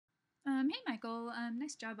Hey Michael,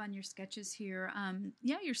 nice job on your sketches here.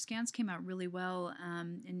 Yeah, your scans came out really well,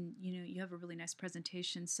 and you have a really nice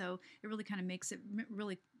presentation. So it really kind of makes it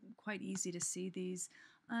really quite easy to see these.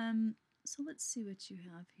 So let's see what you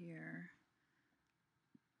have here: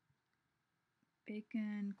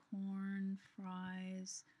 bacon, corn,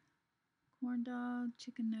 fries, corn dog,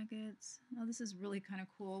 chicken nuggets. Oh, this is really kind of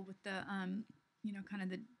cool with the kind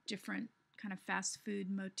of the different kind of fast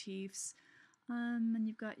food motifs. And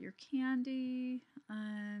you've got your candy,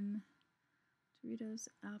 Doritos,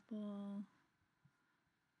 apple.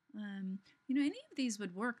 Any of these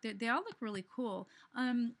would work. They all look really cool.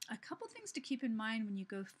 A couple things to keep in mind when you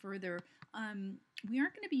go further. We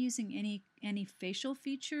aren't going to be using any facial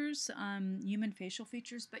features, human facial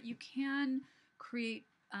features, but you can create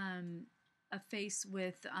a face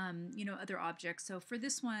with other objects. So for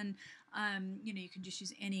this one, you can just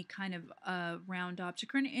use any kind of round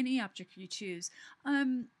object or any object you choose.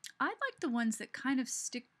 I like the ones that kind of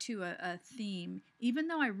stick to a theme, even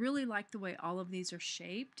though I really like the way all of these are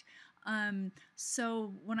shaped.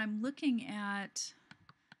 So when I'm looking at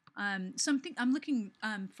I'm looking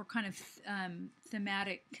for kind of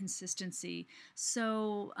thematic consistency.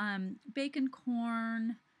 So bacon,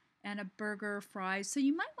 corn, and a burger, fries. So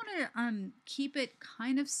you might want to keep it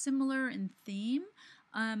kind of similar in theme,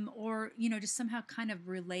 or just somehow kind of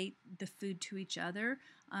relate the food to each other.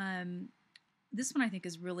 This one I think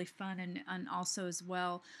is really fun, and also as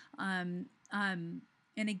well.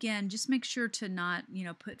 And again, just make sure to not,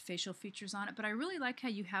 put facial features on it. But I really like how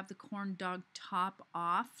you have the corn dog top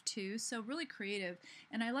off too. So really creative.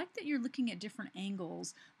 And I like that you're looking at different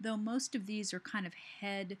angles, though most of these are kind of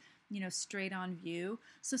head, straight on view.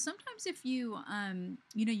 So sometimes if you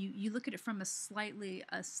look at it from a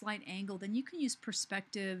slight angle, then you can use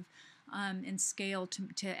perspective and scale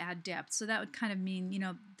to add depth. So that would kind of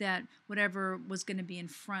mean, that whatever was going to be in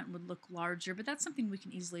front would look larger, but that's something we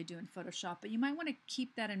can easily do in Photoshop. But you might want to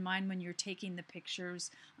keep that in mind when you're taking the pictures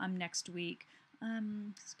next week.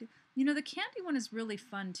 The candy one is really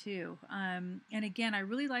fun too. And again, I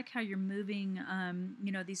really like how you're moving,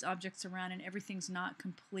 these objects around and everything's not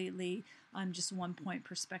completely just one point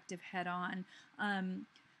perspective head on.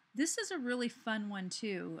 This is a really fun one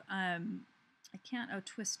too.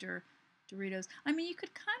 Twister. Doritos. I mean, you could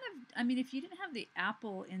if you didn't have the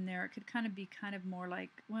apple in there, it could kind of be kind of more like,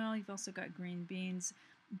 well, you've also got green beans,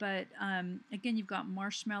 but again, you've got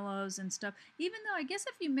marshmallows and stuff. Even though I guess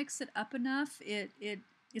if you mix it up enough,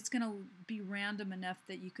 it's going to be random enough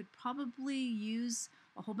that you could probably use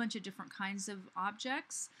a whole bunch of different kinds of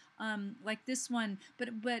objects, like this one. But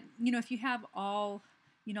if you have all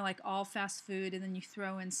like all fast food, and then you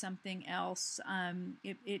throw in something else,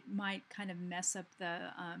 it might kind of mess up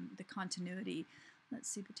the continuity. Let's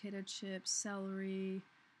see, potato chips, celery,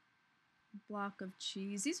 block of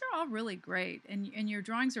cheese. These are all really great, and your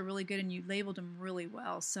drawings are really good, and you labeled them really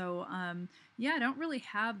well. So yeah, I don't really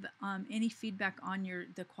have any feedback on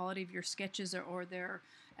the quality of your sketches or their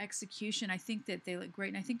execution. I think that they look great,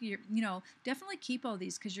 and I think definitely keep all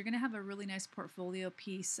these because you're going to have a really nice portfolio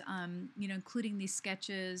piece, including these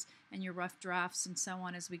sketches and your rough drafts and so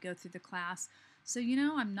on as we go through the class. So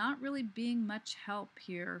I'm not really being much help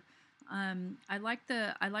here. I like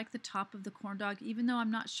the top of the corn dog, even though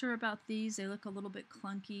I'm not sure about these. They look a little bit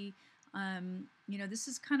clunky. This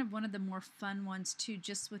is kind of one of the more fun ones too,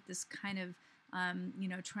 just with this kind of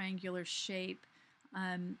triangular shape.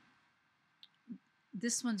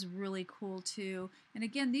 This one's really cool too, and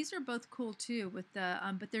again, these are both cool too. With the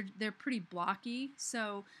but they're pretty blocky,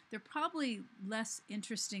 so they're probably less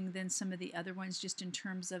interesting than some of the other ones, just in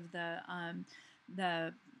terms of the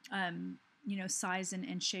size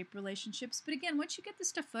and shape relationships. But again, once you get this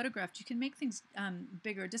stuff photographed, you can make things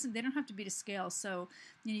bigger. They don't have to be to scale. So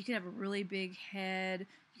you can have a really big head,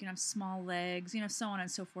 you can have small legs, so on and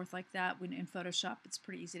so forth like that. When in Photoshop, it's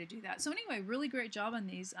pretty easy to do that. So anyway, really great job on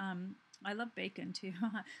these. I love bacon too.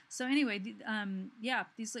 So anyway, yeah,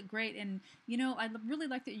 these look great, and I really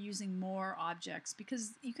like that you're using more objects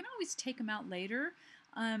because you can always take them out later.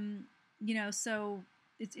 So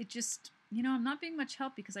it just I'm not being much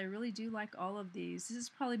help because I really do like all of these. This is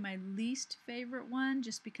probably my least favorite one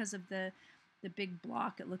just because of the big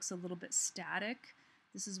block. It looks a little bit static.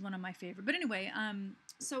 This is one of my favorite. But anyway,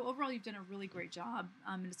 so overall you've done a really great job,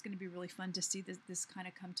 and it's going to be really fun to see this kind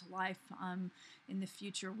of come to life in the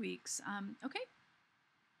future weeks. Okay,